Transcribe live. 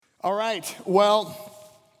All right. Well,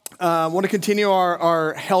 I want to continue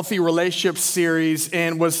our healthy relationships series,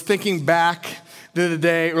 and was thinking back the other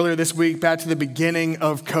day, earlier this week, back to the beginning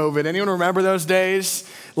of COVID. Anyone remember those days?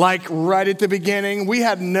 Like right at the beginning, we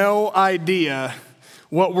had no idea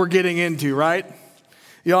what we're getting into, right?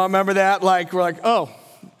 Y'all remember that? Like we're like, oh,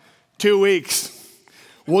 2 weeks.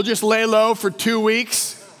 We'll just lay low for 2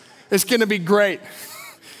 weeks. It's going to be great.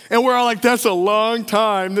 And we're all like, that's a long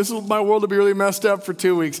time. My world will be really messed up for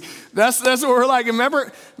 2 weeks. That's what we're like.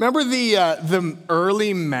 Remember the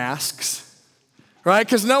early masks, right?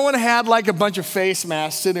 Because no one had like a bunch of face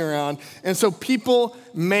masks sitting around. And so people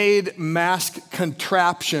made mask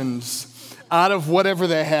contraptions out of whatever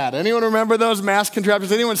they had. Anyone remember those mask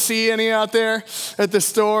contraptions? Anyone see any out there at the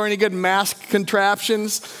store? Any good mask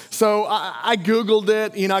contraptions? So I Googled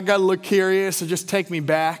it. I got a little curious. So just take me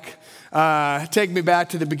back. Take me back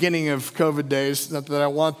to the beginning of COVID days. Not that I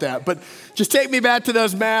want that, but just take me back to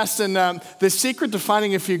those masks. And the secret to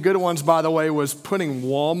finding a few good ones, by the way, was putting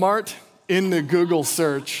Walmart in the Google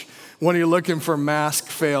search when you're looking for mask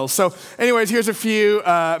fails. So anyways, here's a few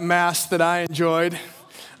masks that I enjoyed.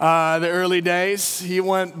 The early days, he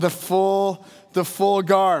went the full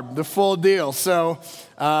garb, the full deal. So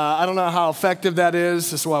I don't know how effective that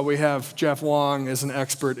is. That's why we have Jeff Wong as an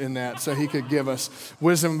expert in that, so he could give us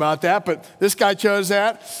wisdom about that. But this guy chose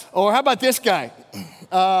that. Or how about this guy?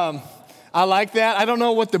 I like that. I don't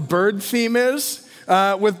know what the bird theme is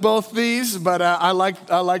with both these, but I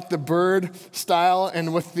like the bird style,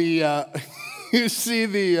 and with the you see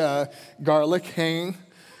the garlic hanging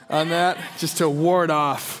on that just to ward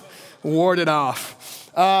it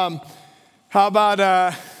off. How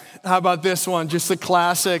about this one? Just the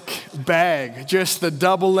classic bag, just the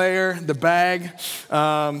double layer, the bag.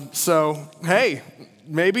 So, hey,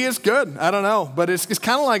 maybe it's good. I don't know. But it's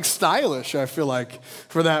kind of like stylish, I feel like,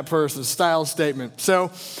 for that person. Style statement.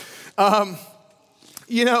 So,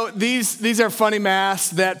 these are funny masks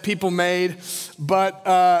that people made. But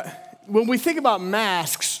when we think about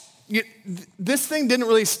masks, this thing didn't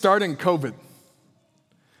really start in COVID.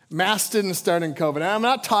 Masks didn't start in COVID. And I'm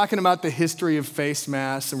not talking about the history of face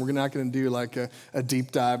masks, and we're not going to do like a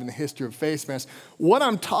deep dive in the history of face masks. What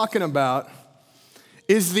I'm talking about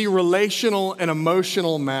is the relational and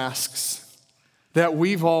emotional masks that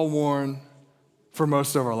we've all worn for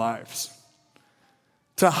most of our lives.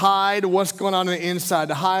 To hide what's going on the inside,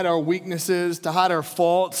 to hide our weaknesses, to hide our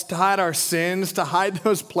faults, to hide our sins, to hide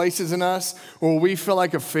those places in us where we feel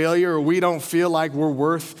like a failure or we don't feel like we're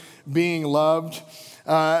worth being loved.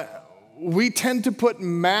 We tend to put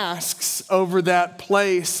masks over that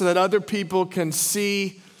place so that other people can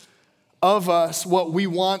see of us what we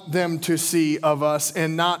want them to see of us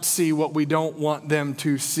and not see what we don't want them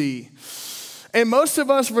to see. And most of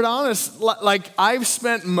us, for honest, like I've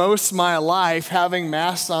spent most of my life having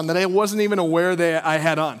masks on that I wasn't even aware that I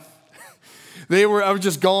had on. I was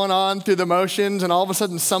just going on through the motions, and all of a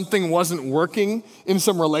sudden something wasn't working in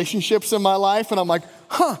some relationships in my life, and I'm like,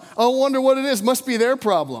 I wonder what it is. Must be their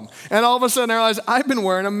problem. And all of a sudden I realize I've been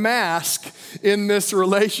wearing a mask in this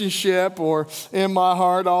relationship or in my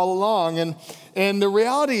heart all along. And the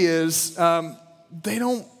reality is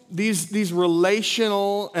these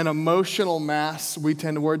relational and emotional masks we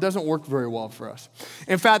tend to wear, it doesn't work very well for us.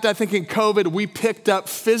 In fact, I think in COVID, we picked up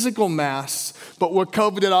physical masks, but what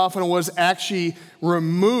COVID did often was actually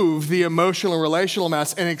remove the emotional and relational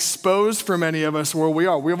masks and expose for many of us where we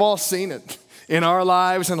are. We've all seen it in our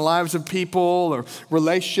lives and the lives of people or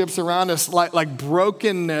relationships around us, like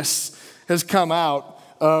brokenness has come out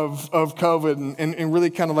of COVID and really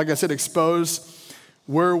kind of, like I said, expose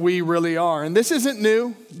where we really are. And this isn't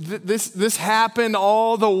new. This happened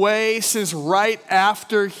all the way since right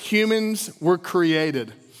after humans were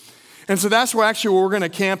created. And so that's where we're going to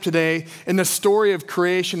camp today in the story of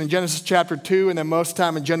creation in Genesis chapter 2 and then most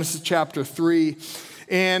time in Genesis chapter 3.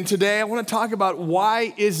 And today I want to talk about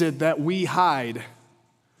why is it that we hide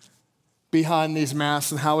behind these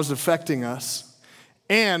masks and how it's affecting us.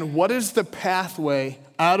 And what is the pathway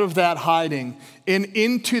out of that hiding and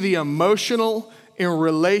into the emotional and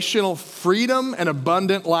relational freedom and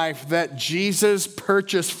abundant life that Jesus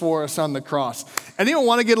purchased for us on the cross. Anyone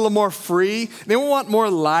want to get a little more free? Anyone want more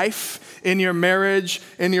life in your marriage,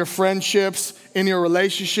 in your friendships, in your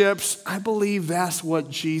relationships? I believe that's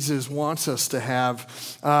what Jesus wants us to have,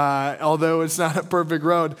 although it's not a perfect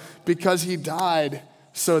road, because he died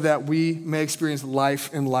so that we may experience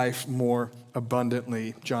life and life more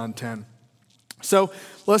abundantly, John 10. So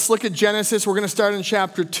let's look at Genesis. We're going to start in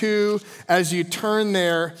chapter 2. As you turn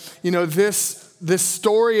there, this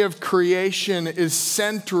story of creation is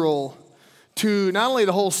central to not only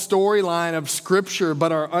the whole storyline of Scripture,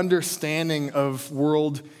 but our understanding of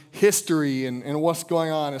world history and what's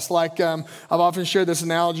going on. It's like, I've often shared this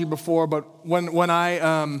analogy before, but when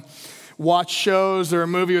I watch shows or a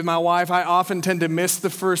movie with my wife, I often tend to miss the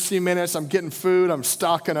first few minutes. I'm getting food, I'm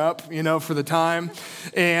stocking up, for the time,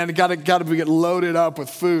 and got to get loaded up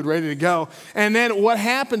with food, ready to go. And then what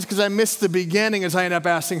happens, because I missed the beginning, is I end up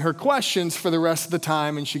asking her questions for the rest of the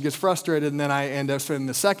time, and she gets frustrated, and then I end up spending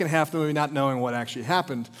the second half of the movie not knowing what actually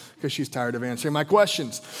happened, because she's tired of answering my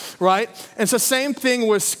questions, right? And so same thing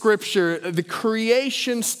with Scripture. The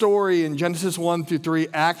creation story in Genesis 1 through 3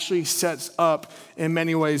 actually sets up, in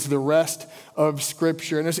many ways, the rest of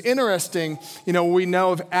Scripture. And it's interesting, we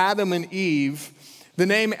know of Adam and Eve. The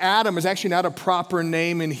name Adam is actually not a proper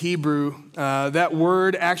name in Hebrew. That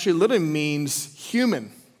word actually literally means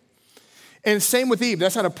human. And same with Eve.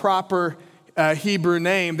 That's not a proper Hebrew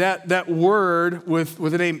name. That word with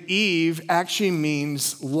the name Eve actually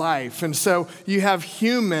means life. And so you have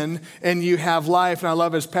human and you have life. And I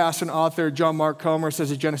love, as pastor and author John Mark Comer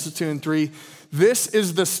says in Genesis 2 and 3, this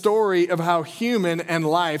is the story of how human and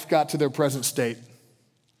life got to their present state.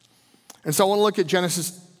 And so I want to look at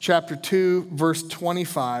Genesis chapter 2, verse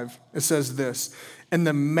 25. It says this, and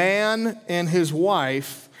the man and his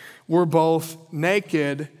wife were both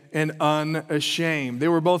naked and unashamed. They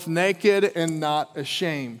were both naked and not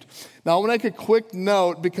ashamed. Now I want to make a quick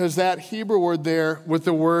note, because that Hebrew word there with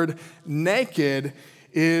the word naked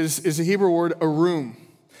is a Hebrew word arum.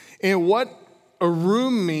 And what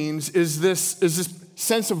arum means is this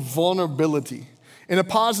sense of vulnerability. In a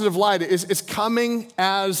positive light, it's coming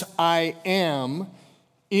as I am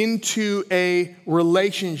into a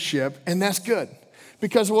relationship, and that's good.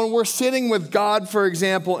 Because when we're sitting with God, for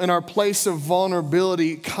example, in our place of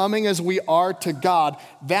vulnerability, coming as we are to God,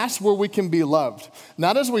 that's where we can be loved.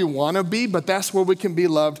 Not as we want to be, but that's where we can be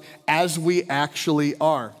loved as we actually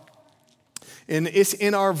are. And it's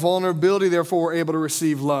in our vulnerability, therefore, we're able to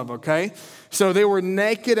receive love, okay? So they were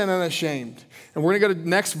naked and unashamed. And we're going to go to the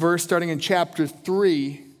next verse, starting in chapter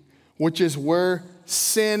 3, which is where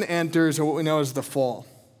sin enters, or what we know as the fall.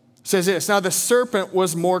 It says this, now the serpent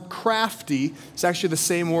was more crafty, it's actually the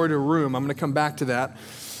same word, arum, I'm going to come back to that,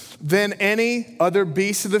 than any other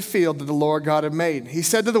beast of the field that the Lord God had made. He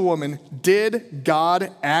said to the woman, did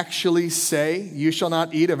God actually say, you shall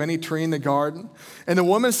not eat of any tree in the garden? And the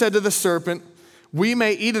woman said to the serpent, we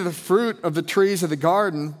may eat of the fruit of the trees of the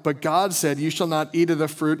garden, but God said, you shall not eat of the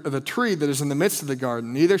fruit of the tree that is in the midst of the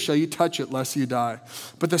garden, neither shall you touch it, lest you die.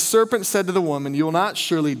 But the serpent said to the woman, you will not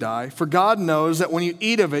surely die, for God knows that when you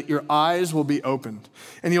eat of it, your eyes will be opened,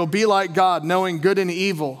 and you'll be like God, knowing good and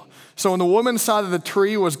evil. So when the woman saw that the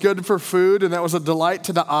tree was good for food, and that was a delight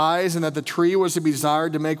to the eyes, and that the tree was to be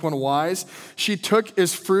desired to make one wise, she took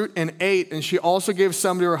its fruit and ate, and she also gave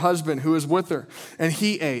some to her husband who was with her, and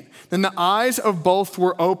he ate. Then the eyes of both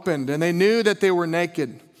were opened, and they knew that they were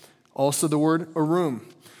naked. Also the word arum.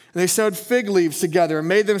 And they sewed fig leaves together and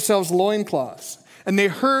made themselves loincloths. And they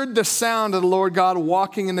heard the sound of the Lord God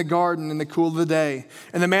walking in the garden in the cool of the day.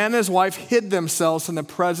 And the man and his wife hid themselves in the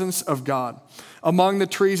presence of God among the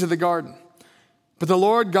trees of the garden. But the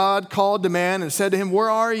Lord God called the man and said to him, where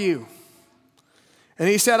are you? And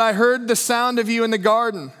he said, I heard the sound of you in the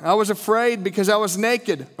garden. I was afraid because I was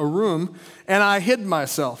naked, arum, and I hid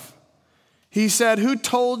myself. He said, who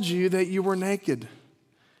told you that you were naked?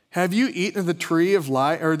 Have you eaten of the tree of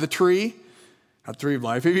life, or the tree, not tree of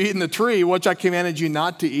life, have you eaten the tree which I commanded you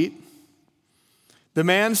not to eat? The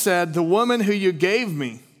man said, the woman who you gave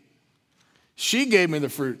me, she gave me the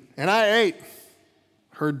fruit, and I ate.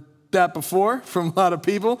 Heard that before from a lot of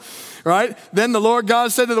people, right? Then the Lord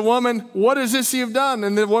God said to the woman, what is this you've done?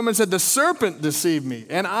 And the woman said, the serpent deceived me,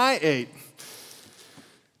 and I ate.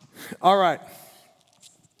 All right.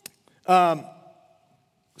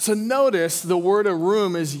 So notice the word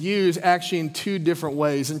arum is used actually in two different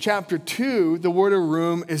ways. In chapter 2, the word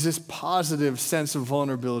arum is this positive sense of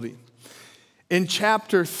vulnerability. In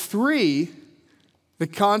chapter 3, the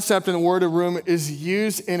concept in the word arum is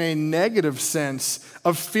used in a negative sense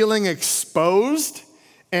of feeling exposed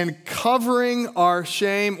and covering our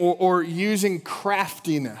shame or using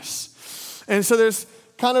craftiness. And so there's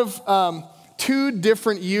kind of two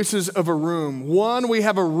different uses of arum. One, we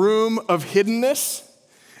have a room of hiddenness,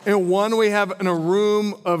 and one, we have a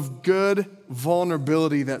room of good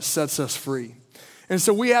vulnerability that sets us free. And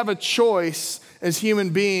so we have a choice as human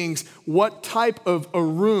beings what type of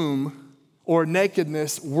arum or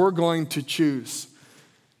nakedness we're going to choose.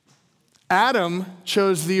 Adam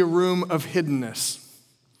chose the arum of hiddenness.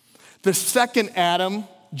 The second Adam,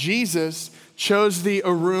 Jesus, chose the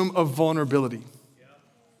arum of vulnerability.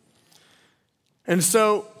 And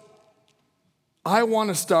so I want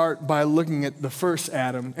to start by looking at the first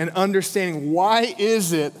Adam and understanding why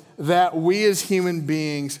is it that we as human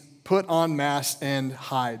beings put on masks and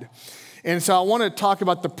hide. And so I want to talk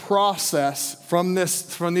about the process from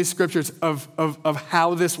these scriptures of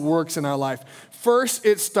how this works in our life. First,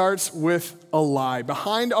 it starts with a lie.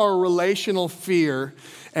 Behind our relational fear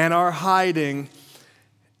and our hiding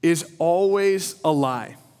is always a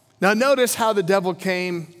lie. Now notice how the devil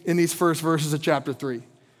came in these first verses of chapter 3.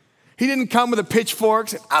 He didn't come with a pitchfork,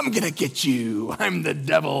 say, I'm going to get you, I'm the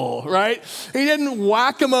devil, right? He didn't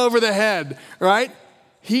whack him over the head, right?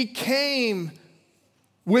 He came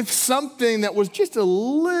with something that was just a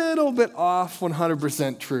little bit off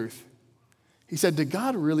 100% truth. He said, did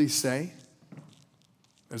God really say?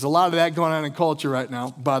 There's a lot of that going on in culture right now,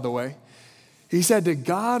 by the way. He said, did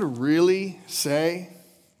God really say?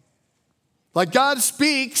 Like God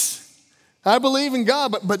speaks, I believe in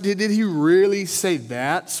God, but did he really say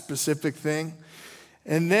that specific thing?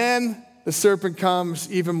 And then the serpent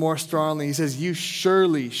comes even more strongly. He says, you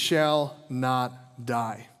surely shall not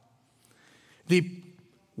die. The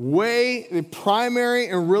primary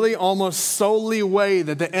and really almost solely way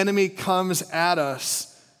that the enemy comes at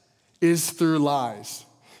us is through lies.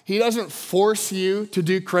 He doesn't force you to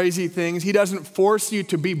do crazy things. He doesn't force you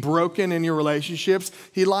to be broken in your relationships.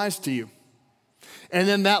 He lies to you. And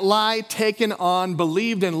then that lie taken on,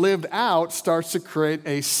 believed, and lived out starts to create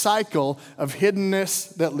a cycle of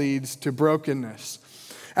hiddenness that leads to brokenness.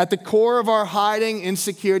 At the core of our hiding,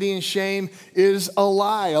 insecurity, and shame is a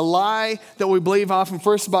lie that we believe often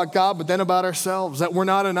first about God, but then about ourselves, that we're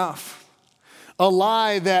not enough. A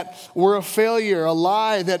lie that we're a failure, a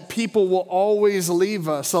lie that people will always leave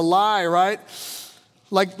us, a lie, right?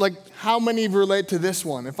 Like how many of you relate to this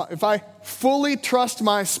one? If I fully trust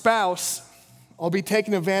my spouse, I'll be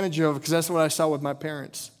taken advantage of because that's what I saw with my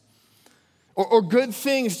parents. Or good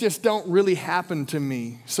things just don't really happen to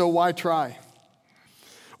me, so why try?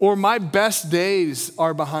 Or my best days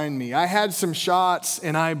are behind me. I had some shots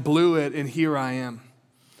and I blew it and here I am.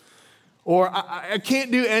 Or I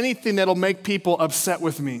can't do anything that'll make people upset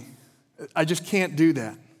with me. I just can't do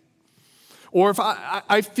that. Or if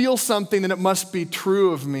I feel something, then it must be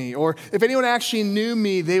true of me. Or if anyone actually knew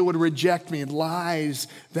me, they would reject me. Lies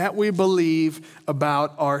that we believe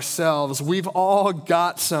about ourselves. We've all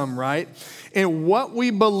got some, right? And what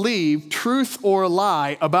we believe, truth or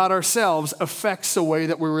lie, about ourselves affects the way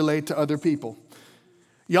that we relate to other people.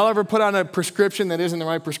 Y'all ever put on a prescription that isn't the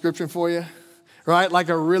right prescription for you? Right? Like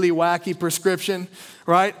a really wacky prescription,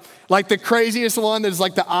 right? Like the craziest one that's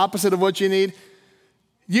like the opposite of what you need.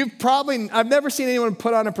 I've never seen anyone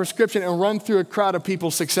put on a prescription and run through a crowd of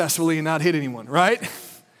people successfully and not hit anyone, right?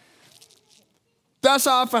 That's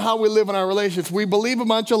often how we live in our relationships. We believe a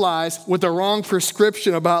bunch of lies with the wrong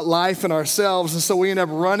prescription about life and ourselves, and so we end up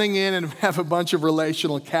running in and have a bunch of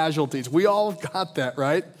relational casualties. We all got that,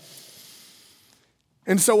 right?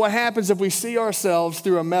 And so what happens if we see ourselves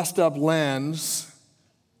through a messed up lens,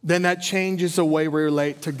 then that changes the way we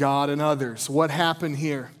relate to God and others. What happened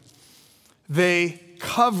here? They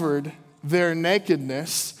covered their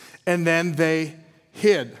nakedness and then they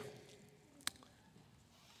hid.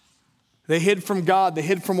 They hid from God. They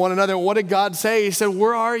hid from one another. And what did God say? He said,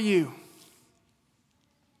 where are you?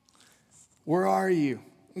 Where are you?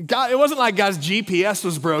 God, it wasn't like God's GPS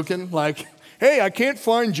was broken. Like, hey, I can't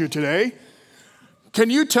find you today. Can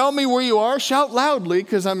you tell me where you are? Shout loudly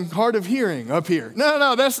because I'm hard of hearing up here.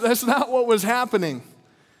 No, that's not what was happening.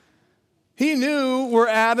 He knew where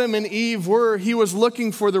Adam and Eve were. He was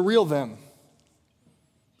looking for the real them.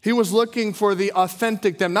 He was looking for the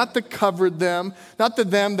authentic them, not the covered them, not the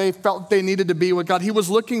them they felt they needed to be with God. He was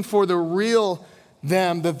looking for the real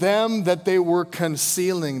them, the them that they were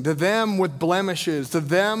concealing, the them with blemishes, the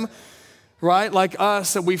them, right, like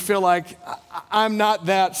us, that we feel like, I'm not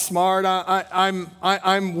that smart,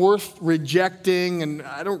 I'm worth rejecting, and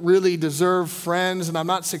I don't really deserve friends, and I'm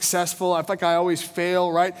not successful, I feel like I always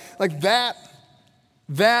fail, right? Like that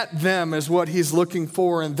them is what he's looking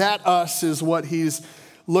for, and that us is what he's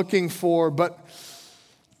looking for, but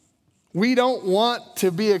we don't want to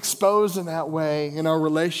be exposed in that way in our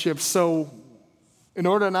relationships, so in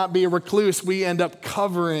order to not be a recluse, we end up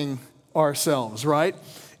covering ourselves, right?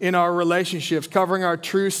 In our relationships, covering our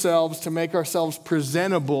true selves to make ourselves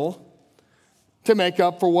presentable to make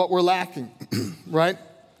up for what we're lacking, right?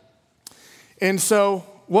 And so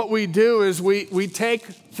what we do is we take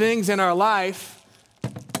things in our life.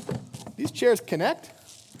 These chairs connect?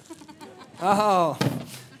 Oh,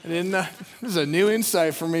 I didn't know. This is a new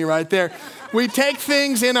insight for me right there. We take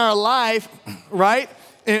things in our life, right?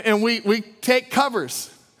 And we take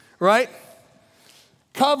covers, right?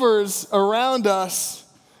 Covers around us,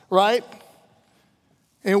 right?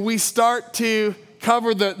 and we start to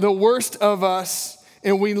cover the worst of us,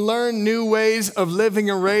 and we learn new ways of living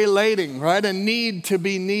and relating, right? A need to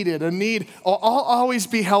be needed, a need. I'll always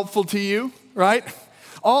be helpful to you, right?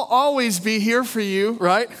 I'll always be here for you,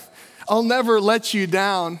 right? I'll never let you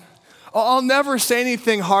down. I'll never say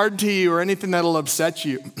anything hard to you or anything that'll upset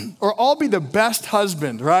you. Or I'll be the best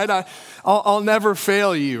husband, right? I'll never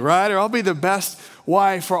fail you, right? Or I'll be the best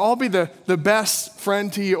wife, or I'll be the best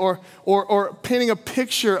friend to you, or painting a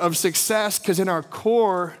picture of success, because in our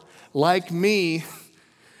core, like me,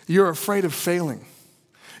 you're afraid of failing.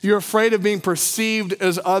 You're afraid of being perceived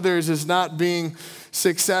as others as not being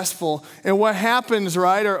successful. And what happens,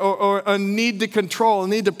 right, or a need to control, a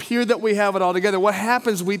need to appear that we have it all together. What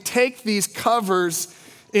happens, we take these covers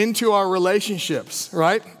into our relationships,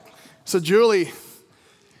 right? So Julie,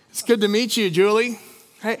 it's good to meet you, Julie.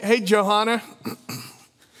 Hey, Johanna.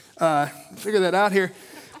 Figure that out here.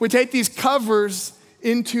 We take these covers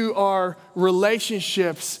into our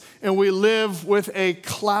relationships, and we live with a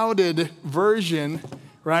clouded version,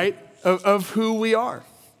 right, of who we are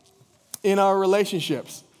in our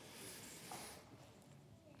relationships.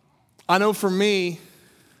 I know for me,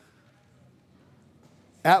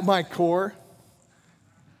 at my core,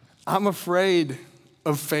 I'm afraid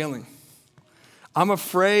of failing. I'm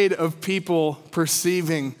afraid of people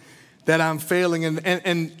perceiving that I'm failing.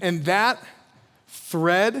 And that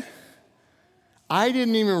thread, I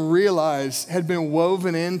didn't even realize had been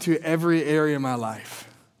woven into every area of my life.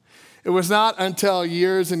 It was not until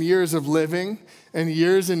years and years of living and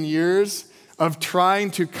years of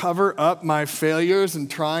trying to cover up my failures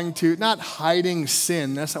and trying to, not hiding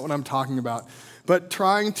sin, that's not what I'm talking about, but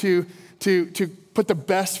trying to put the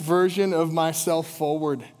best version of myself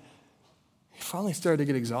forward. It finally started to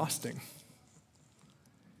get exhausting.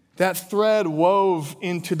 That thread wove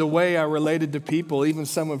into the way I related to people, even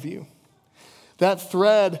some of you. That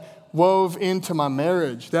thread wove into my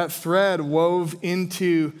marriage. That thread wove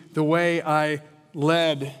into the way I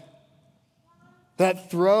led.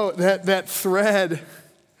 That thread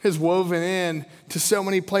is woven in to so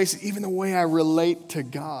many places, even the way I relate to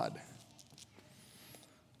God.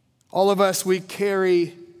 All of us, we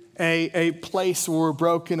carry a place where we're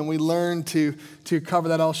broken, and we learn to cover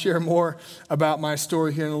that. I'll share more about my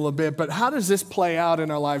story here in a little bit. But how does this play out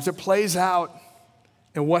in our lives? It plays out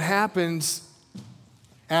in what happens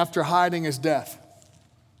after hiding is death.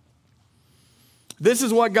 This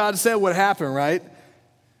is what God said would happen, right?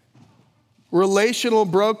 Relational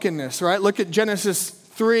brokenness, right? Look at Genesis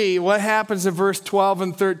 3. What happens in verse 12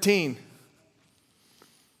 and 13?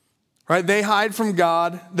 Right? They hide from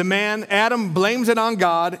God. The man, Adam, blames it on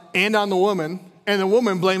God and on the woman, and the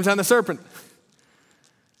woman blames on the serpent.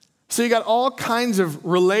 So you got all kinds of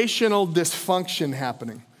relational dysfunction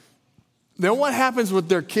happening. Then what happens with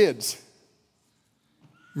their kids?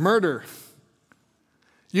 Murder.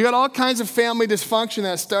 You got all kinds of family dysfunction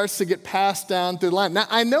that starts to get passed down through the line. Now,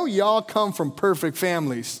 I know y'all come from perfect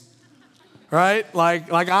families, right? Like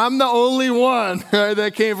I'm the only one, right,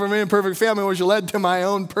 that came from an imperfect family, which led to my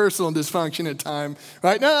own personal dysfunction at times,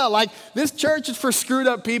 right? No, like this church is for screwed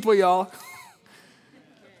up people, y'all.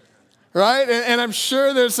 Right? And I'm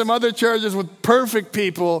sure there's some other churches with perfect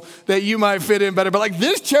people that you might fit in better, but like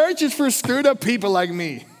this church is for screwed up people like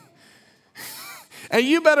me. And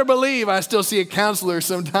you better believe I still see a counselor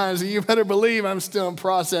sometimes, and you better believe I'm still in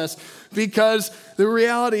process, because the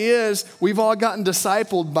reality is we've all gotten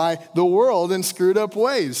discipled by the world in screwed up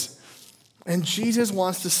ways. And Jesus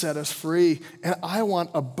wants to set us free, and I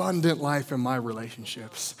want abundant life in my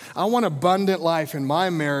relationships. I want abundant life in my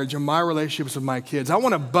marriage and my relationships with my kids. I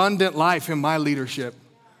want abundant life in my leadership.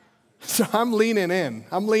 So I'm leaning in.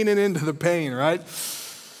 I'm leaning into the pain, right?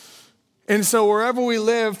 And so wherever we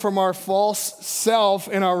live from our false self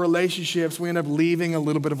in our relationships, we end up leaving a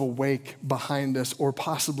little bit of a wake behind us, or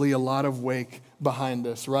possibly a lot of wake behind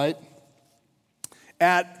us, right?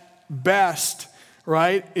 At best,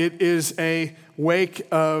 right, it is a wake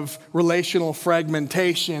of relational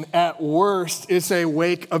fragmentation. At worst, it's a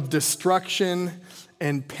wake of destruction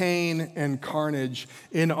and pain and carnage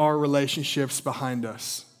in our relationships behind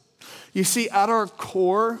us. You see, at our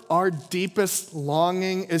core, our deepest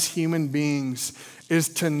longing as human beings is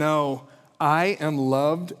to know I am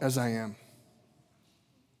loved as I am.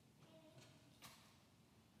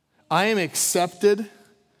 I am accepted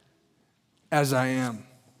as I am.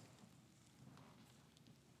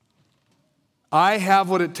 I have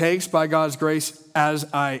what it takes by God's grace as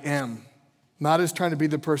I am, not as trying to be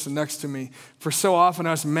the person next to me. For so often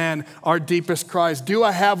us men, our deepest cries, do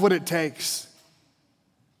I have what it takes?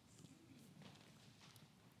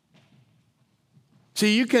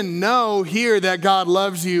 See, you can know here that God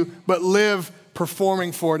loves you, but live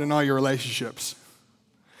performing for it in all your relationships.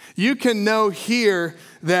 You can know here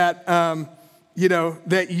that,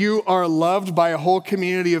 that you are loved by a whole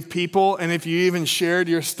community of people, and if you even shared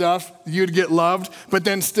your stuff, you'd get loved, but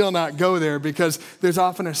then still not go there because there's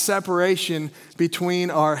often a separation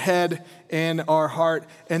between our head and our heart,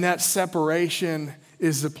 and that separation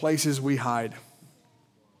is the places we hide.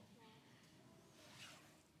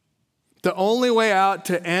 The only way out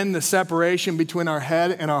to end the separation between our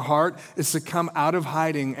head and our heart is to come out of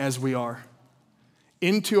hiding as we are,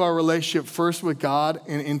 into our relationship first with God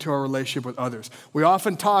and into our relationship with others. We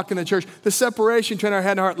often talk in the church, the separation between our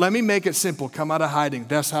head and our heart. Let me make it simple. Come out of hiding.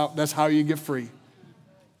 That's how you get free.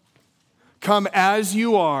 Come as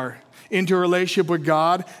you are into a relationship with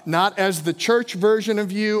God, not as the church version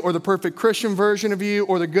of you or the perfect Christian version of you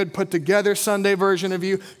or the good put together Sunday version of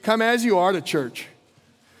you. Come as you are to church.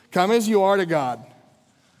 Come as you are to God.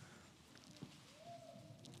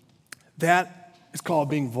 That is called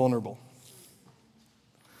being vulnerable.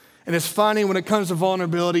 And it's funny when it comes to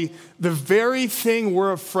vulnerability, the very thing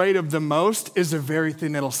we're afraid of the most is the very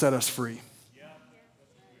thing that'll set us free.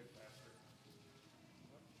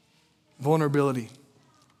 Vulnerability.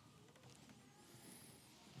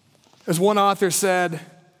 As one author said,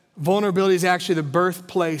 vulnerability is actually the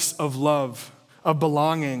birthplace of love, of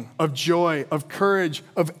belonging, of joy, of courage,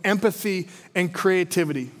 of empathy, and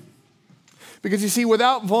creativity. Because you see,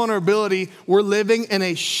 without vulnerability, we're living in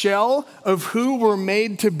a shell of who we're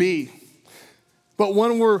made to be. But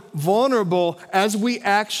when we're vulnerable, as we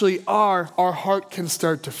actually are, our heart can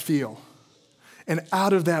start to feel. And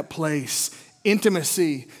out of that place,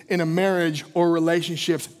 intimacy in a marriage or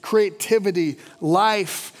relationships, creativity,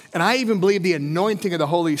 life, and I even believe the anointing of the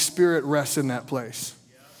Holy Spirit rests in that place.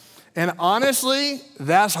 And honestly,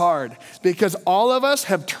 that's hard because all of us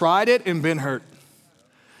have tried it and been hurt.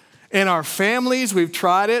 In our families, we've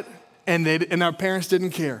tried it and our parents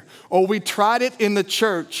didn't care. Or we tried it in the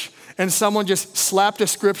church and someone just slapped a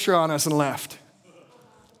scripture on us and left.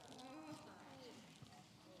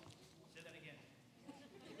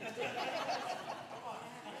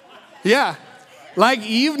 Yeah, like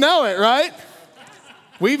you know it, right?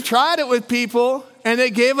 We've tried it with people and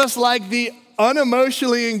they gave us like the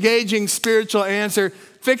unemotionally engaging spiritual answer,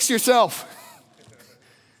 fix yourself.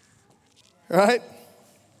 Right?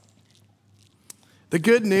 The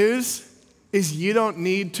good news is you don't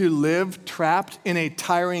need to live trapped in a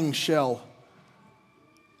tiring shell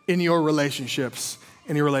in your relationships,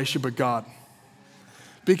 in your relationship with God.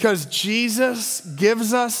 Because Jesus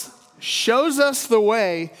shows us the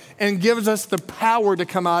way and gives us the power to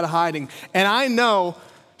come out of hiding. And I know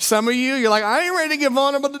some of you, you're like, I ain't ready to get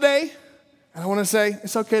vulnerable today. And I want to say,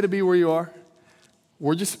 it's okay to be where you are.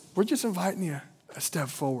 We're just inviting you a step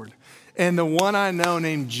forward. And the one I know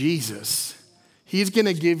named Jesus, he's going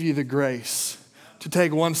to give you the grace to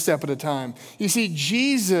take one step at a time. You see,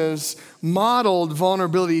 Jesus modeled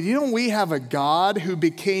vulnerability. You know, we have a God who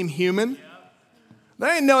became human.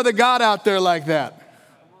 There ain't no other God out there like that.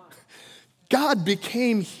 God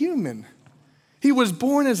became human. He was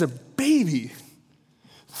born as a baby.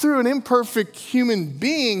 Through an imperfect human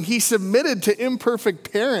being, he submitted to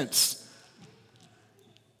imperfect parents.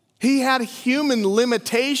 He had human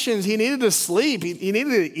limitations. He needed to sleep. He needed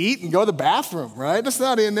to eat and go to the bathroom, right? That's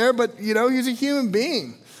not in there, but he's a human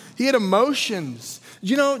being. He had emotions.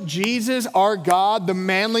 You know, Jesus, our God, the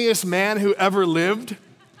manliest man who ever lived,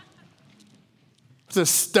 was a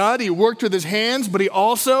stud. He worked with his hands, but he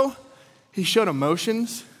showed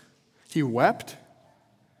emotions. He wept.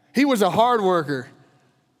 He was a hard worker.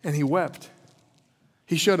 And he wept.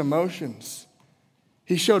 He showed emotions.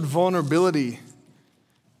 He showed vulnerability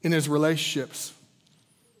in his relationships.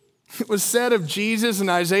 It was said of Jesus in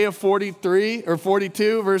Isaiah 43 or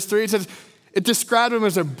 42, verse 3, it described him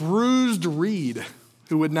as a bruised reed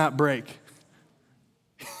who would not break.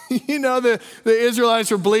 The Israelites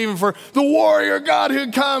were believing for the warrior God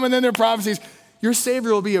who'd come, and then their prophecies, your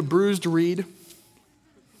Savior will be a bruised reed,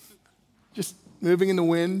 just moving in the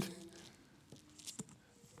wind.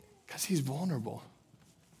 Because he's vulnerable.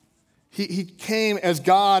 He came as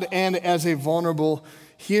God and as a vulnerable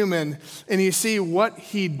human. And you see what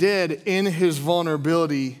he did in his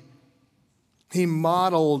vulnerability. He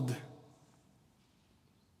modeled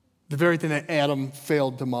the very thing that Adam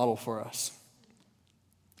failed to model for us.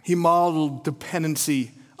 He modeled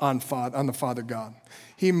dependency on the Father God.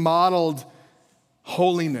 He modeled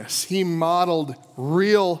holiness. He modeled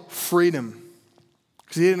real freedom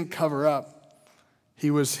because he didn't cover up. He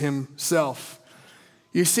was himself.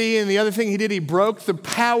 You see, and the other thing he did, he broke the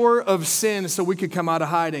power of sin so we could come out of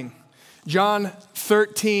hiding. John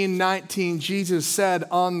 13:19, Jesus said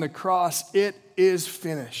on the cross, it is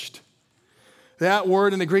finished. That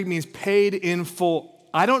word in the Greek means paid in full.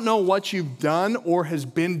 I don't know what you've done or has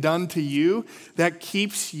been done to you that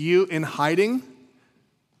keeps you in hiding,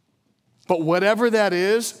 but whatever that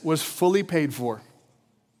is was fully paid for,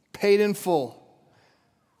 paid in full.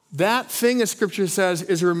 That thing, as Scripture says,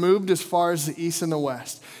 is removed as far as the east and the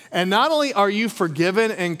west. And not only are you forgiven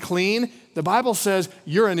and clean, the Bible says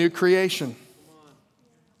you're a new creation.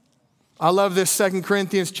 I love this 2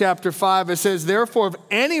 Corinthians chapter 5. It says, therefore, if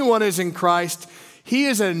anyone is in Christ, he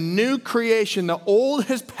is a new creation. The old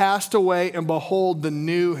has passed away, and behold, the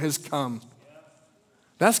new has come.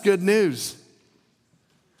 That's good news.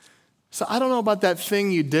 So I don't know about that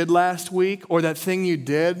thing you did last week, or that thing you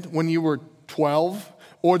did when you were 12,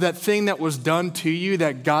 or that thing that was done to you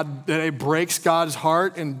that it breaks God's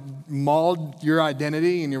heart and mauled your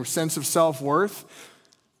identity and your sense of self-worth.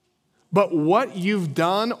 But what you've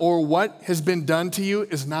done or what has been done to you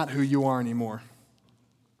is not who you are anymore.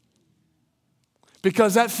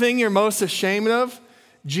 Because that thing you're most ashamed of,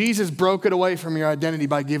 Jesus broke it away from your identity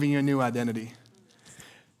by giving you a new identity.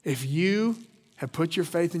 If you have put your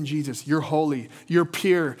faith in Jesus, you're holy, you're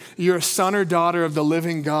pure, you're a son or daughter of the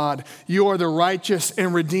living God, you are the righteous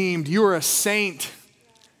and redeemed, you are a saint,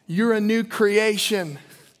 you're a new creation.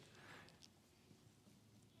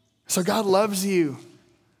 So God loves you.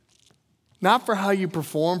 Not for how you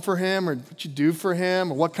perform for him or what you do for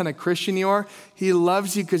him or what kind of Christian you are. He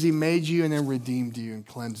loves you because he made you and then redeemed you and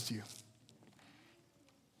cleansed you.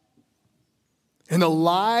 And the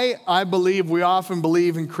lie I believe we often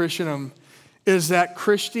believe in Christendom is that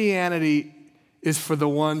Christianity is for the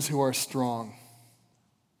ones who are strong.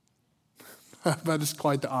 But it's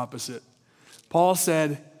quite the opposite. Paul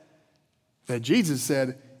said that Jesus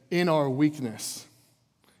said, in our weakness,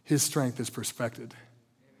 his strength is perfected.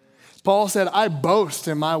 Paul said, I boast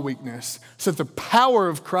in my weakness so that the power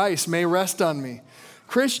of Christ may rest on me.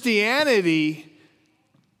 Christianity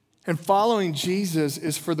and following Jesus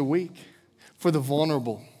is for the weak, for the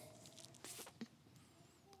vulnerable.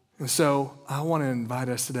 And so I want to invite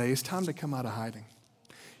us today. It's time to come out of hiding.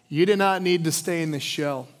 You do not need to stay in the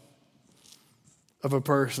shell of a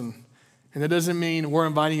person. And that doesn't mean we're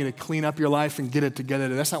inviting you to clean up your life and get it together.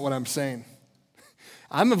 That's not what I'm saying.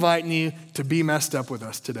 I'm inviting you to be messed up with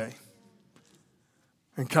us today.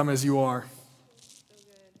 And come as you are.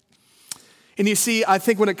 And you see, I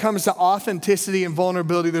think when it comes to authenticity and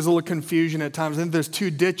vulnerability, there's a little confusion at times. I think there's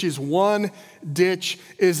two ditches. One ditch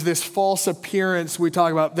is this false appearance we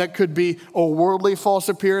talk about. That could be a worldly false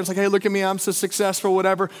appearance, like, hey, look at me, I'm so successful,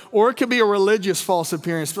 whatever. Or it could be a religious false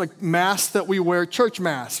appearance, like masks that we wear, church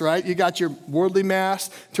masks, right? You got your worldly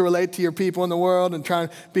mask to relate to your people in the world and try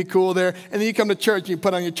and be cool there. And then you come to church and you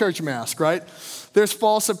put on your church mask, right? There's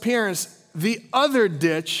false appearance. The other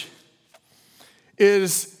ditch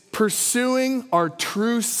is pursuing our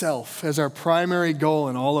true self as our primary goal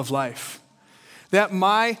in all of life. That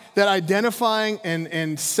identifying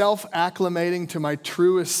and self-acclimating to my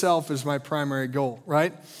truest self is my primary goal,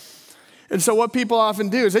 right? And so what people often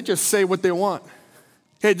do is they just say what they want.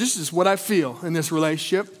 Hey, this is what I feel in this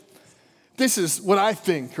relationship. This is what I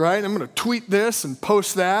think, right? I'm going to tweet this and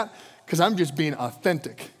post that because I'm just being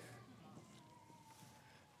authentic.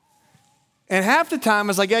 And half the time,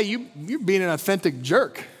 it's like, yeah, you're being an authentic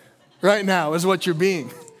jerk right now is what you're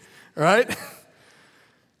being, right?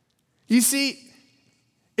 You see,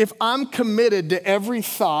 if I'm committed to every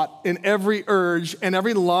thought and every urge and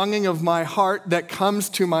every longing of my heart that comes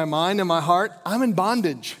to my mind and my heart, I'm in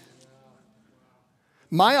bondage.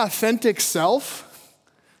 My authentic self,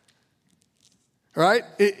 right?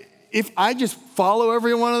 If I just follow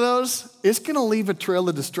every one of those, it's going to leave a trail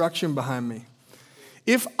of destruction behind me.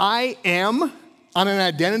 If I am, on an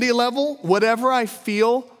identity level, whatever I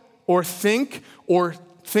feel or think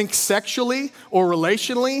sexually or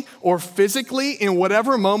relationally or physically in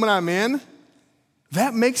whatever moment I'm in,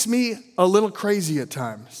 that makes me a little crazy at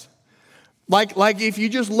times. Like if you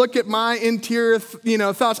just look at my interior,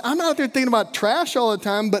 thoughts, I'm not out there thinking about trash all the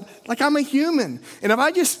time, but like I'm a human. And if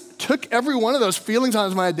I just took every one of those feelings on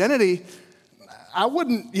as my identity, I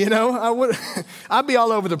wouldn't, I'd be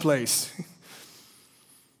all over the place.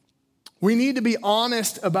 We need to be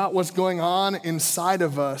honest about what's going on inside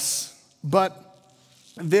of us, but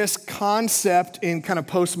this concept in kind of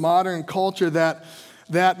postmodern culture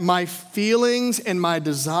that my feelings and my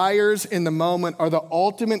desires in the moment are the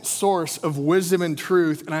ultimate source of wisdom and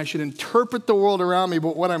truth, and I should interpret the world around me,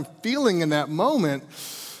 but what I'm feeling in that moment,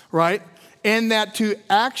 right? And that to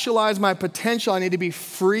actualize my potential, I need to be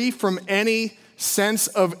free from any sense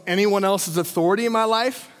of anyone else's authority in my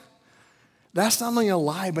life. That's not only a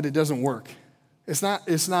lie, but it doesn't work. It's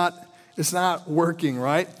not working,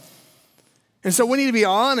 right? And so we need to be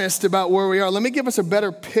honest about where we are. Let me give us a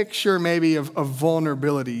better picture maybe of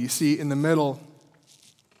vulnerability. You see in the middle,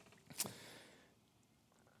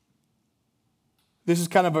 this is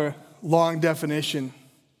kind of a long definition.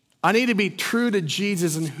 I need to be true to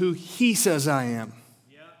Jesus and who he says I am,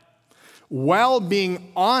 while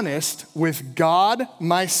being honest with God,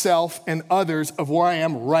 myself, and others of where I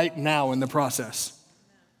am right now in the process.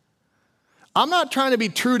 I'm not trying to be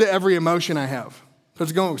true to every emotion I have,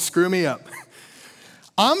 because it's going to screw me up.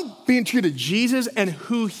 I'm being true to Jesus and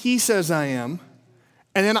who he says I am,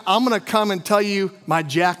 and then I'm going to come and tell you my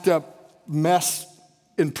jacked up mess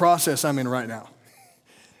in process I'm in right now.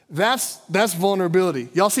 That's vulnerability.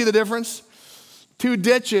 Y'all see the difference? Two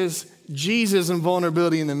ditches, Jesus and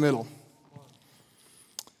vulnerability in the middle.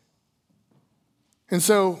 And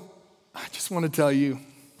so I just want to tell you,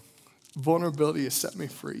 vulnerability has set me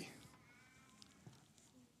free.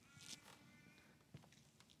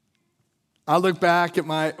 I look back at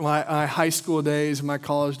my high school days, my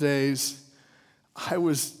college days. I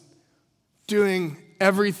was doing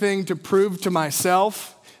everything to prove to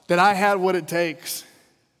myself that I had what it takes.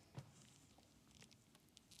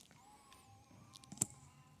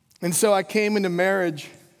 And so I came into marriage,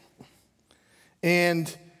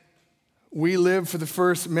 and we lived for the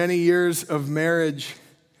first many years of marriage,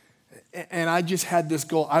 and I just had this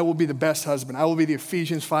goal. I will be the best husband. I will be the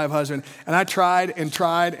Ephesians 5 husband. And I tried and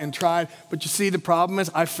tried and tried, but you see, the problem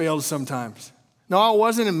is I failed sometimes. No, I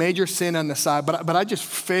wasn't a major sin on the side, but I just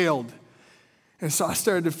failed. And so I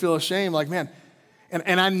started to feel ashamed, like, man,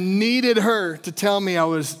 and I needed her to tell me I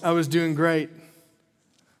was doing great.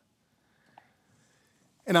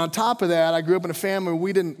 And on top of that, I grew up in a family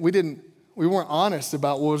where we weren't honest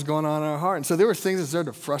about what was going on in our heart. And so there were things that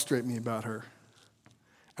started to frustrate me about her.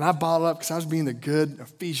 And I bottled up because I was being the good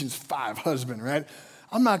Ephesians 5 husband, right?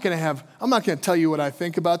 I'm not going to tell you what I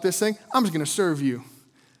think about this thing. I'm just going to serve you.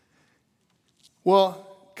 Well,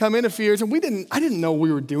 come in a few years, and I didn't know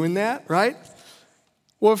we were doing that, right?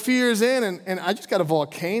 Well, a few years in, and I just got a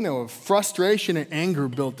volcano of frustration and anger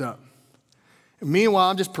built up. And meanwhile,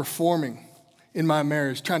 I'm just performing in my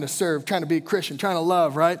marriage, trying to serve, trying to be a Christian, trying to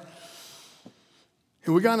love, right?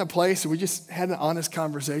 And we got in a place and we just had an honest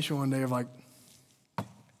conversation one day of like,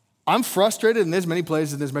 I'm frustrated in this many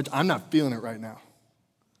places in this marriage. I'm not feeling it right now.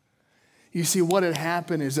 You see, what had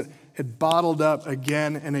happened is it bottled up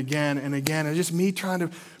again and again and again. And just me trying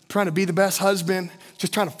to be the best husband,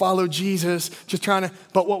 just trying to follow Jesus,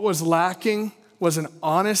 but what was lacking was an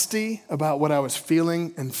honesty about what I was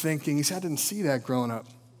feeling and thinking. He said, I didn't see that growing up.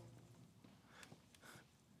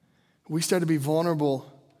 We started to be vulnerable.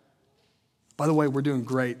 By the way, we're doing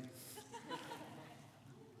great.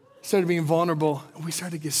 Started being vulnerable, and we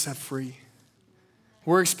started to get set free.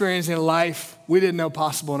 We're experiencing life we didn't know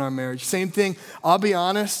possible in our marriage. Same thing, I'll be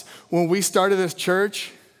honest, when we started this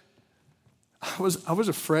church, I was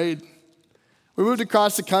afraid. We moved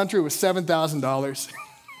across the country with $7,000,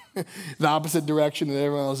 the opposite direction that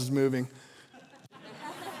everyone else is moving.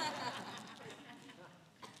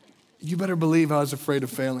 You better believe I was afraid of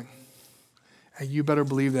failing. And you better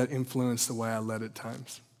believe that influenced the way I led at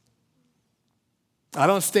times. I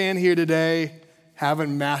don't stand here today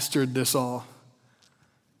having mastered this all.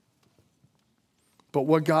 But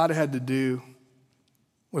what God had to do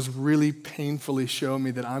was really painfully show me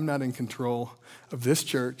that I'm not in control of this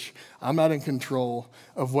church. I'm not in control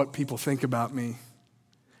of what people think about me,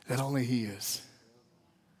 that only He is.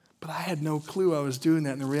 But I had no clue I was doing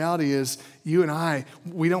that. And the reality is, you and I,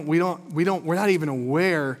 we're not even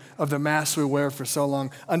aware of the mask we wear for so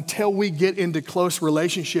long until we get into close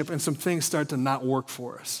relationship and some things start to not work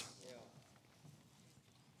for us.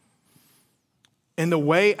 And the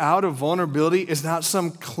way out of vulnerability is not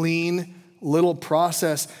some clean little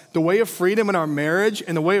process. The way of freedom in our marriage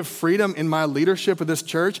and the way of freedom in my leadership of this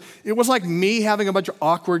church, it was like me having a bunch of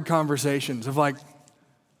awkward conversations of like,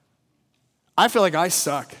 I feel like I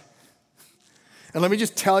suck. And let me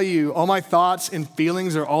just tell you, all my thoughts and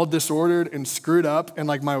feelings are all disordered and screwed up, and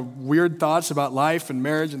like my weird thoughts about life and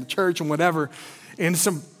marriage and the church and whatever,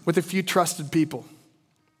 with a few trusted people.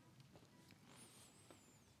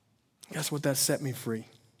 Guess what? That set me free.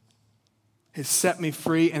 It set me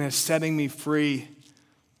free, and it's setting me free.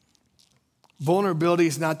 Vulnerability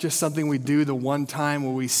is not just something we do the one time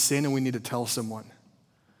where we sin and we need to tell someone.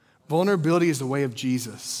 Vulnerability is the way of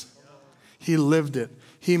Jesus. He lived it.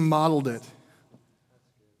 He modeled it.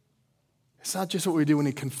 It's not just what we do when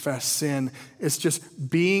we confess sin. It's just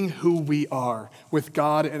being who we are with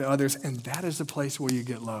God and others, and that is the place where you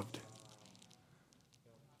get loved.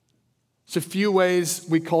 There's a few ways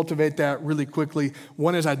we cultivate that really quickly.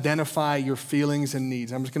 One is identify your feelings and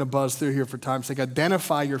needs. I'm just going to buzz through here for time's sake.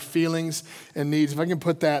 Identify your feelings and needs. If I can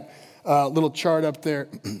put that little chart up there.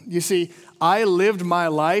 You see, I lived my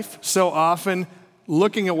life so often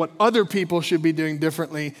looking at what other people should be doing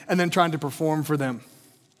differently and then trying to perform for them.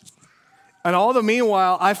 And all the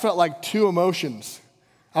meanwhile, I felt like two emotions.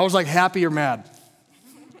 I was like happy or mad,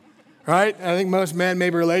 right? I think most men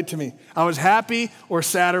maybe relate to me. I was happy or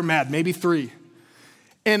sad or mad, maybe three.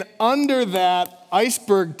 And under that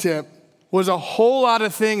iceberg tip was a whole lot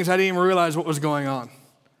of things I didn't even realize what was going on.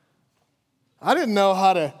 I didn't know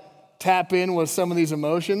how to tap in with some of these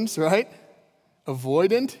emotions, right?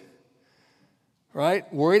 Avoidant,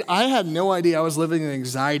 right? Worried. I had no idea I was living in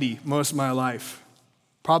anxiety most of my life.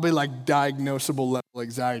 Probably like diagnosable level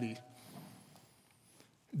anxiety.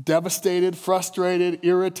 Devastated, frustrated,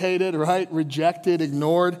 irritated, right? Rejected,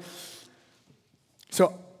 ignored.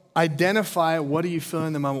 So identify what are you feeling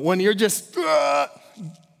in the moment. When you're just,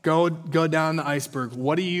 go down the iceberg.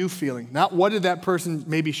 What are you feeling? Not what did that person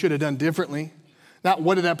maybe should have done differently. Not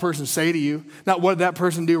what did that person say to you. Not what did that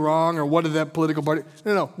person do wrong or what did that political party.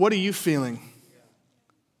 No. What are you feeling?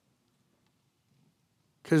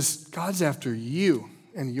 Because God's after you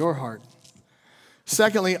and your heart.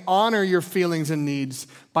 Secondly, honor your feelings and needs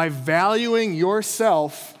by valuing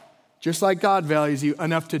yourself just like God values you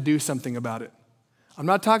enough to do something about it. I'm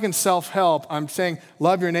not talking self-help. I'm saying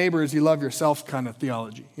love your neighbor as you love yourself kind of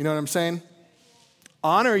theology. You know what I'm saying?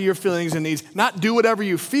 Honor your feelings and needs. Not do whatever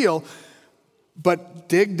you feel, but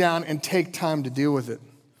dig down and take time to deal with it.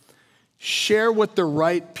 Share with the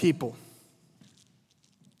right people.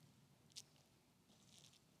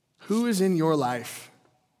 Who is in your life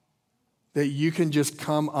that you can just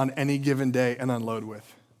come on any given day and unload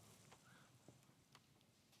with?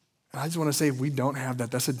 And I just want to say, if we don't have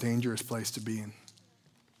that, that's a dangerous place to be in.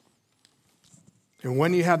 And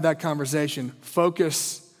when you have that conversation,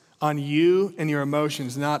 focus on you and your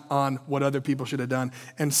emotions, not on what other people should have done.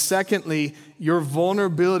 And secondly, your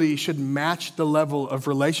vulnerability should match the level of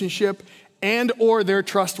relationship and or their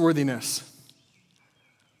trustworthiness.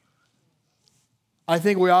 I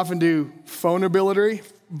think we often do faux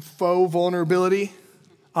vulnerability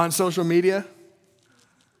on social media.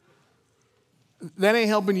 That ain't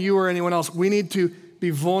helping you or anyone else. We need to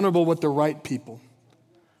be vulnerable with the right people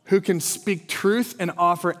who can speak truth and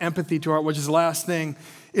offer empathy to our, which is the last thing,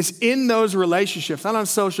 is in those relationships, not on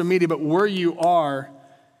social media, but where you are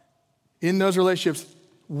in those relationships.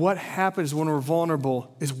 What happens when we're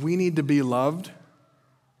vulnerable is we need to be loved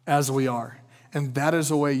as we are. And that is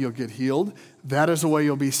the way you'll get healed. That is the way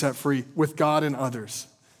you'll be set free with God and others.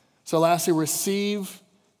 So lastly, receive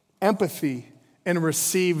empathy and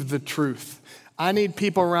receive the truth. I need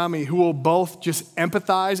people around me who will both just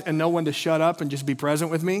empathize and know when to shut up and just be present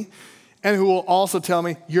with me, and who will also tell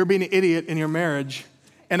me, you're being an idiot in your marriage,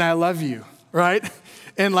 and I love you, right?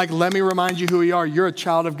 And like, let me remind you who you are. You're a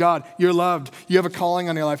child of God. You're loved. You have a calling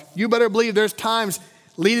on your life. You better believe there's times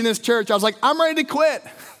leading this church, I was like, I'm ready to quit.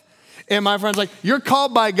 And my friend's like, you're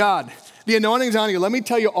called by God. The anointing's on you. Let me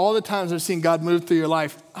tell you all the times I've seen God move through your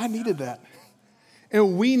life. I needed that.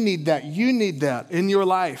 And we need that. You need that in your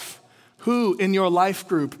life. Who in your life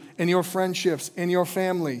group, in your friendships, in your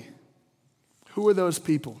family? Who are those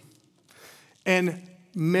people? And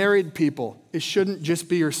married people, it shouldn't just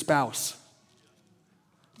be your spouse.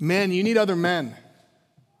 Men, you need other men.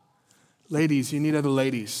 Ladies, you need other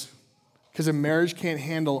ladies. Because a marriage can't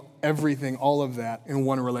handle everything, all of that, in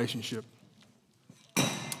one relationship.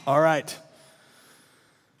 All right.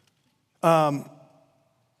 Do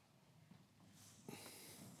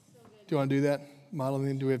you want to do that?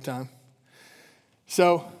 Modeling, do we have time?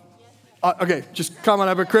 So, okay, just come on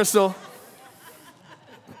up, Crystal.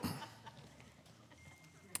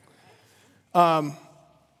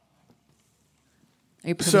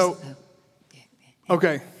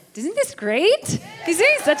 Okay. Isn't this great? He's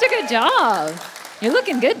doing such a good job. You're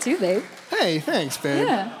looking good too, babe. Hey, thanks, babe.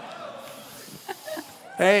 Yeah.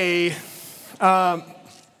 Hey.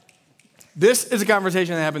 This is a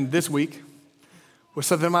conversation that happened this week with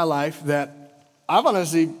something in my life that I've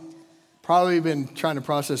honestly probably been trying to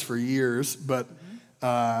process for years, but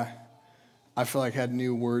I feel like I had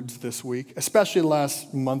new words this week, especially the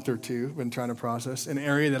last month or two, been trying to process an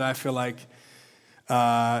area that I feel like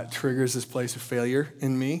triggers this place of failure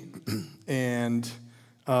in me. And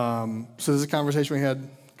so this is a conversation we had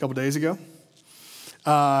a couple days ago.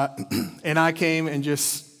 And I came and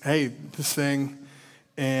just, hey, this thing,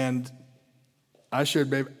 and I shared,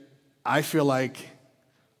 babe, I feel like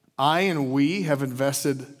I and we have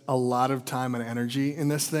invested a lot of time and energy in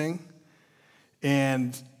this thing.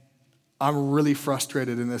 And I'm really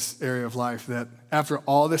frustrated in this area of life that after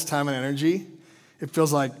all this time and energy, it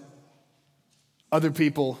feels like other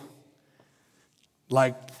people,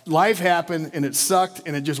 like life happened and it sucked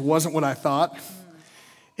and it just wasn't what I thought.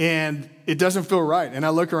 And it doesn't feel right. And I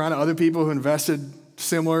look around at other people who invested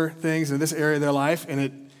similar things in this area of their life and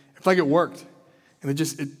it feels like it worked.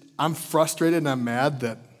 And I'm frustrated and I'm mad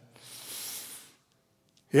that,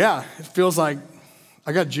 it feels like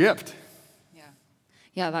I got gypped.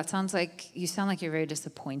 Yeah, that sounds like, you sound like you're very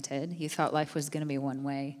disappointed. You thought life was going to be one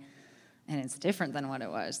way, and it's different than what it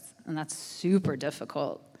was. And that's super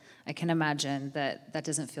difficult. I can imagine that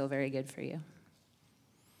doesn't feel very good for you.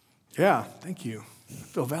 Yeah, thank you. I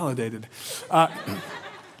feel validated.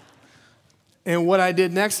 And what I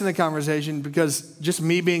did next in the conversation, because just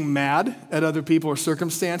me being mad at other people or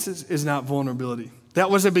circumstances is not vulnerability.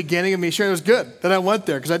 That was the beginning of me sharing. It was good that I went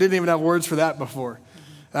there because I didn't even have words for that before.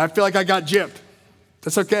 I feel like I got gypped.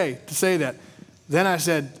 That's okay to say that. Then I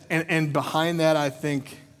said, and behind that, I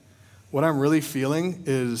think what I'm really feeling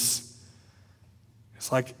is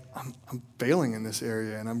it's like I'm failing in this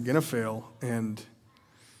area and I'm going to fail. And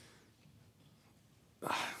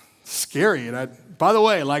it's scary. And by the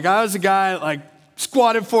way, like I was a guy like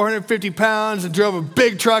squatted 450 pounds and drove a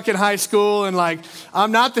big truck in high school. And like,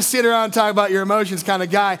 I'm not the sit around and talk about your emotions kind of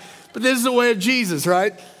guy, but this is the way of Jesus,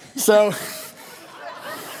 right? So...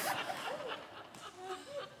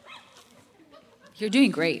 You're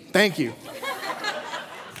doing great. Thank you.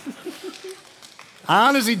 I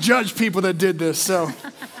honestly judge people that did this, so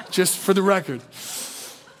just for the record.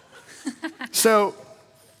 So,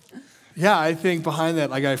 I think behind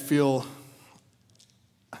that, like I feel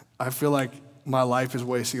like my life is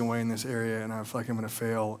wasting away in this area, and I feel like I'm going to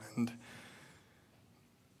fail. And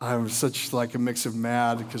I'm such like a mix of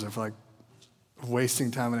mad because I feel like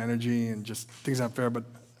wasting time and energy and just things not fair. But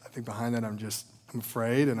I think behind that, I'm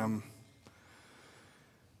afraid, and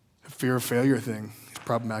the fear of failure thing is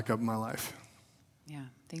propping back up in my life. Yeah,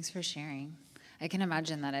 thanks for sharing. I can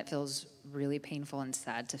imagine that it feels really painful and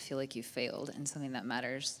sad to feel like you failed in something that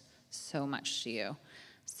matters so much to you.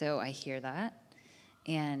 So I hear that.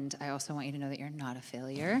 And I also want you to know that you're not a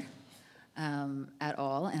failure at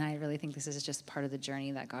all. And I really think this is just part of the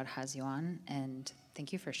journey that God has you on. And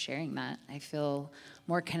thank you for sharing that. I feel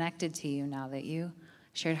more connected to you now that you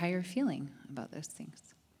shared how you're feeling about those things.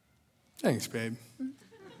 Thanks, babe.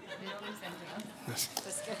 That's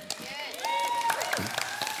good.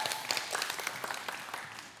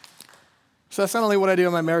 So that's not only what I do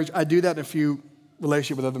in my marriage, I do that in a few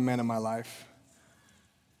relationships with other men in my life.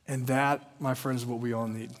 And that, my friends, is what we all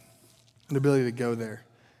need, an ability to go there.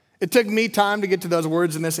 It took me time to get to those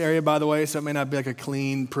words in this area, by the way, so it may not be like a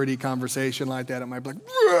clean, pretty conversation like that. It might be like,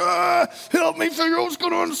 help me figure out what's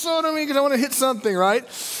going on inside of me because I want to hit something, right?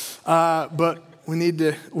 But we need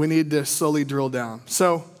to slowly drill down.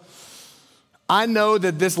 So I know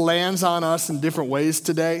that this lands on us in different ways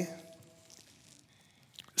today.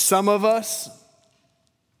 Some of us,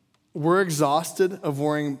 we're exhausted of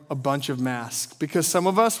wearing a bunch of masks because some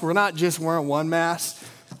of us, we're not just wearing one mask.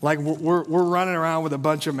 Like we're running around with a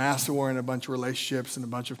bunch of masks, we're in a bunch of relationships and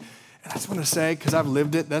and I just want to say, because I've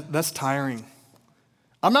lived it, that's tiring.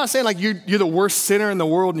 I'm not saying like you're the worst sinner in the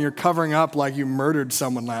world and you're covering up like you murdered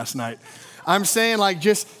someone last night. I'm saying like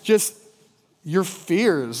just your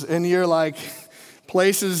fears and your like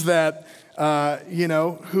places that,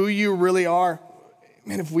 who you really are.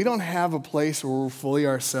 Man, if we don't have a place where we're fully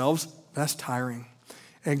ourselves, that's tiring.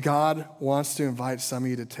 And God wants to invite some of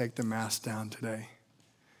you to take the mask down today.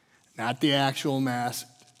 Not the actual mask,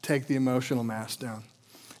 take the emotional mask down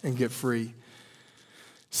and get free.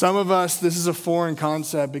 Some of us, this is a foreign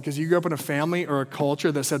concept because you grew up in a family or a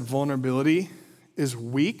culture that said vulnerability is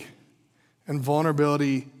weak and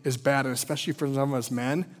vulnerability is bad, and especially for some of us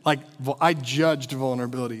men. Like, I judged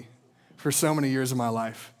vulnerability for so many years of my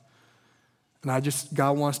life. And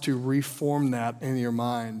God wants to reform that in your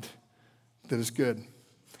mind that is good.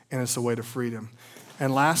 And it's a way to freedom.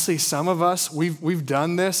 And lastly, some of us, we've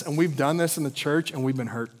done this, and we've done this in the church, and we've been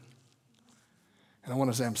hurt. And I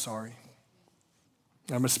want to say I'm sorry.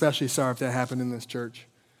 I'm especially sorry if that happened in this church.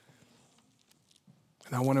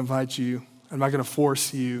 And I want to invite you, I'm not going to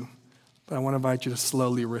force you, but I want to invite you to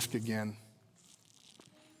slowly risk again.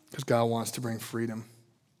 Because God wants to bring freedom.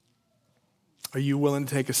 Are you willing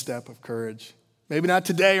to take a step of courage? Maybe not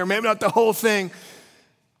today, or maybe not the whole thing,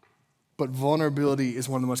 but vulnerability is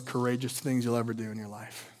one of the most courageous things you'll ever do in your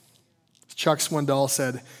life. Chuck Swindoll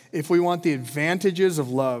said, if we want the advantages of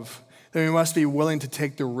love, then we must be willing to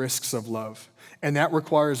take the risks of love. and that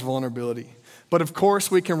requires vulnerability. But of course,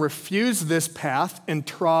 we can refuse this path and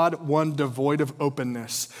trod one devoid of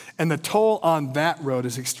openness. And the toll on that road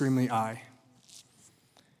is extremely high.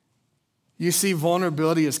 You see,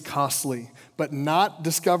 vulnerability is costly, but not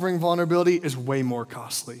discovering vulnerability is way more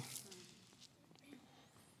costly.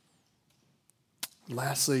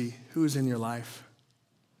 Lastly, who's in your life?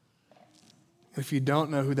 If you don't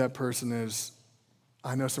know who that person is,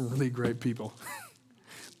 I know some really great people,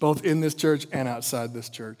 both in this church and outside this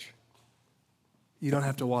church. You don't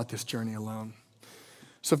have to walk this journey alone.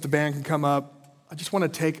 So if the band can come up, I just want to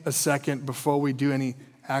take a second before we do any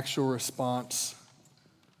actual response.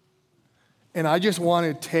 And I just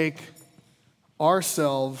want to take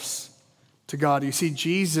ourselves to God. You see,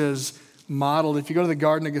 Jesus modeled, if you go to the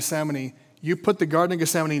Garden of Gethsemane, you put the Garden of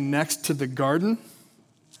Gethsemane next to the garden.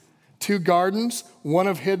 Two gardens, one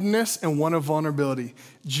of hiddenness and one of vulnerability.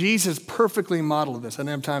 Jesus perfectly modeled this. I didn't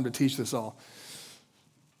have time to teach this all.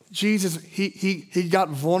 Jesus, he got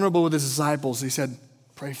vulnerable with his disciples. He said,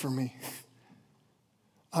 pray for me.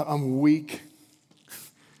 I'm weak,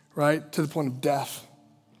 right? To the point of death.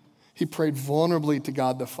 He prayed vulnerably to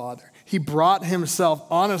God the Father. He brought himself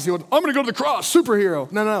honestly, I'm going to go to the cross,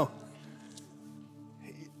 superhero. No.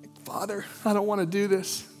 Father, I don't want to do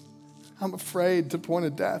this. I'm afraid to the point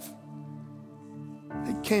of death.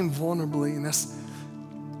 He came vulnerably, and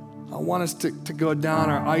I want us to go down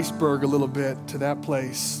our iceberg a little bit to that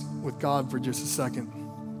place with God for just a second.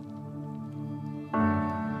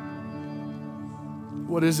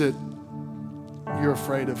 What is it you're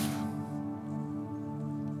afraid of?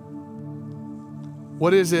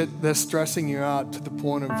 What is it that's stressing you out to the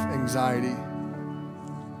point of anxiety?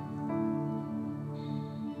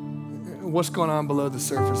 What's going on below the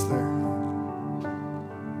surface there?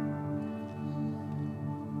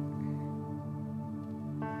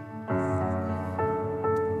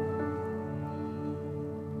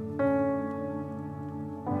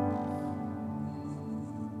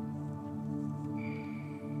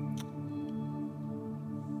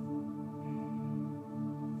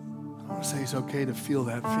 Say it's okay to feel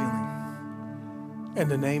that feeling and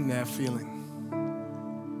to name that feeling,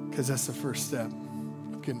 because that's the first step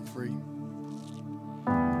of getting free.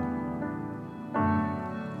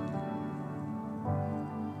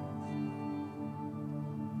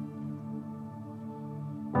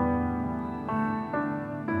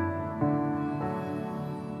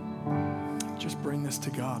 Just bring this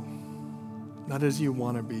to God, not as you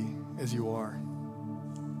want to be, as you are.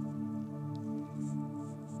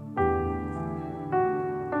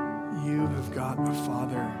 You have got a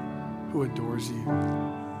Father who adores you.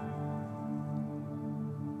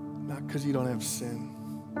 Not because you don't have sin,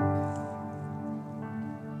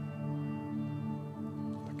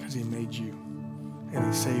 but because he made you and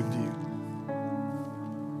he saved you.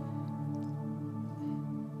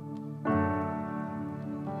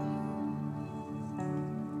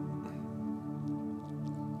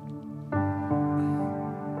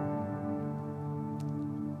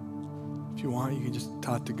 If you want, you can just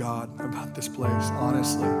talk to God about this place,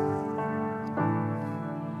 honestly.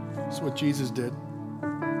 It's what Jesus did.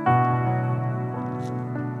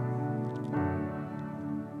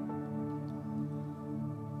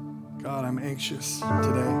 God, I'm anxious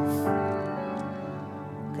today.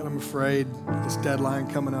 God, I'm afraid of this deadline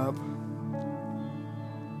coming up.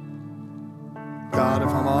 God, if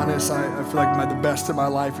I'm honest, I feel like the best of my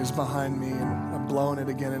life is behind me and I've blown it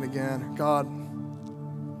again and again. God,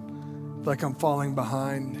 I feel like I'm falling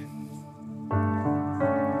behind.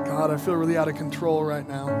 God, I feel really out of control right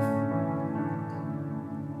now.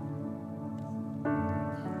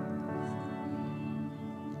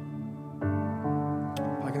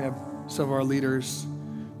 If I can have some of our leaders,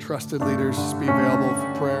 trusted leaders, just be available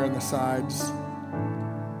for prayer on the sides.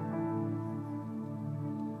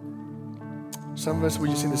 Some of us, we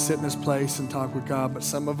just need to sit in this place and talk with God, but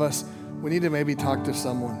some of us, we need to maybe talk to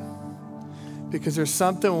someone. Because there's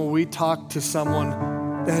something when we talk to someone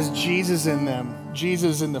that has Jesus in them,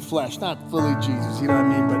 Jesus in the flesh, not fully Jesus, you know what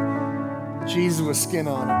I mean, but Jesus with skin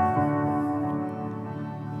on it.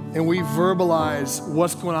 And we verbalize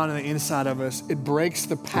what's going on the inside of us. It breaks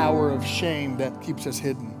the power of shame that keeps us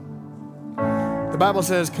hidden. The Bible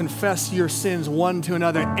says, confess your sins one to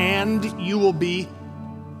another and you will be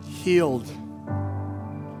healed.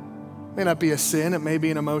 It may not be a sin, it may be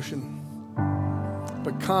an emotion.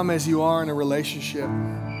 But come as you are in a relationship.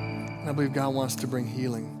 And I believe God wants to bring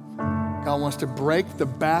healing. God wants to break the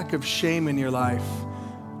back of shame in your life,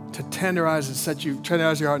 to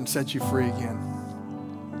tenderize your heart and set you free again.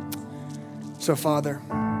 So Father,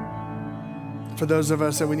 for those of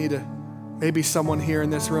us that we need to Maybe someone here in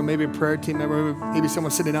this room, maybe a prayer team member, maybe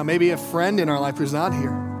someone sitting down, maybe a friend in our life who's not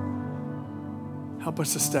here. Help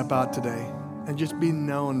us to step out today and just be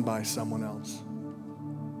known by someone else.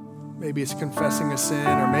 Maybe it's confessing a sin,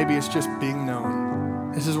 or maybe it's just being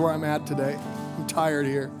known. This is where I'm at today. I'm tired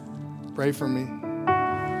here. Pray for me.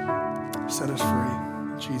 Set us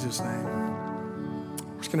free. In Jesus' name.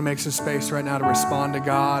 We're just going to make some space right now to respond to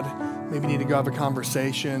God. Maybe you need to go have a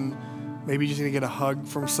conversation. Maybe you just need to get a hug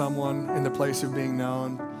from someone in the place of being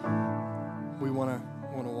known. We want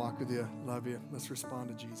to walk with you. Love you. Let's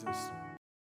respond to Jesus.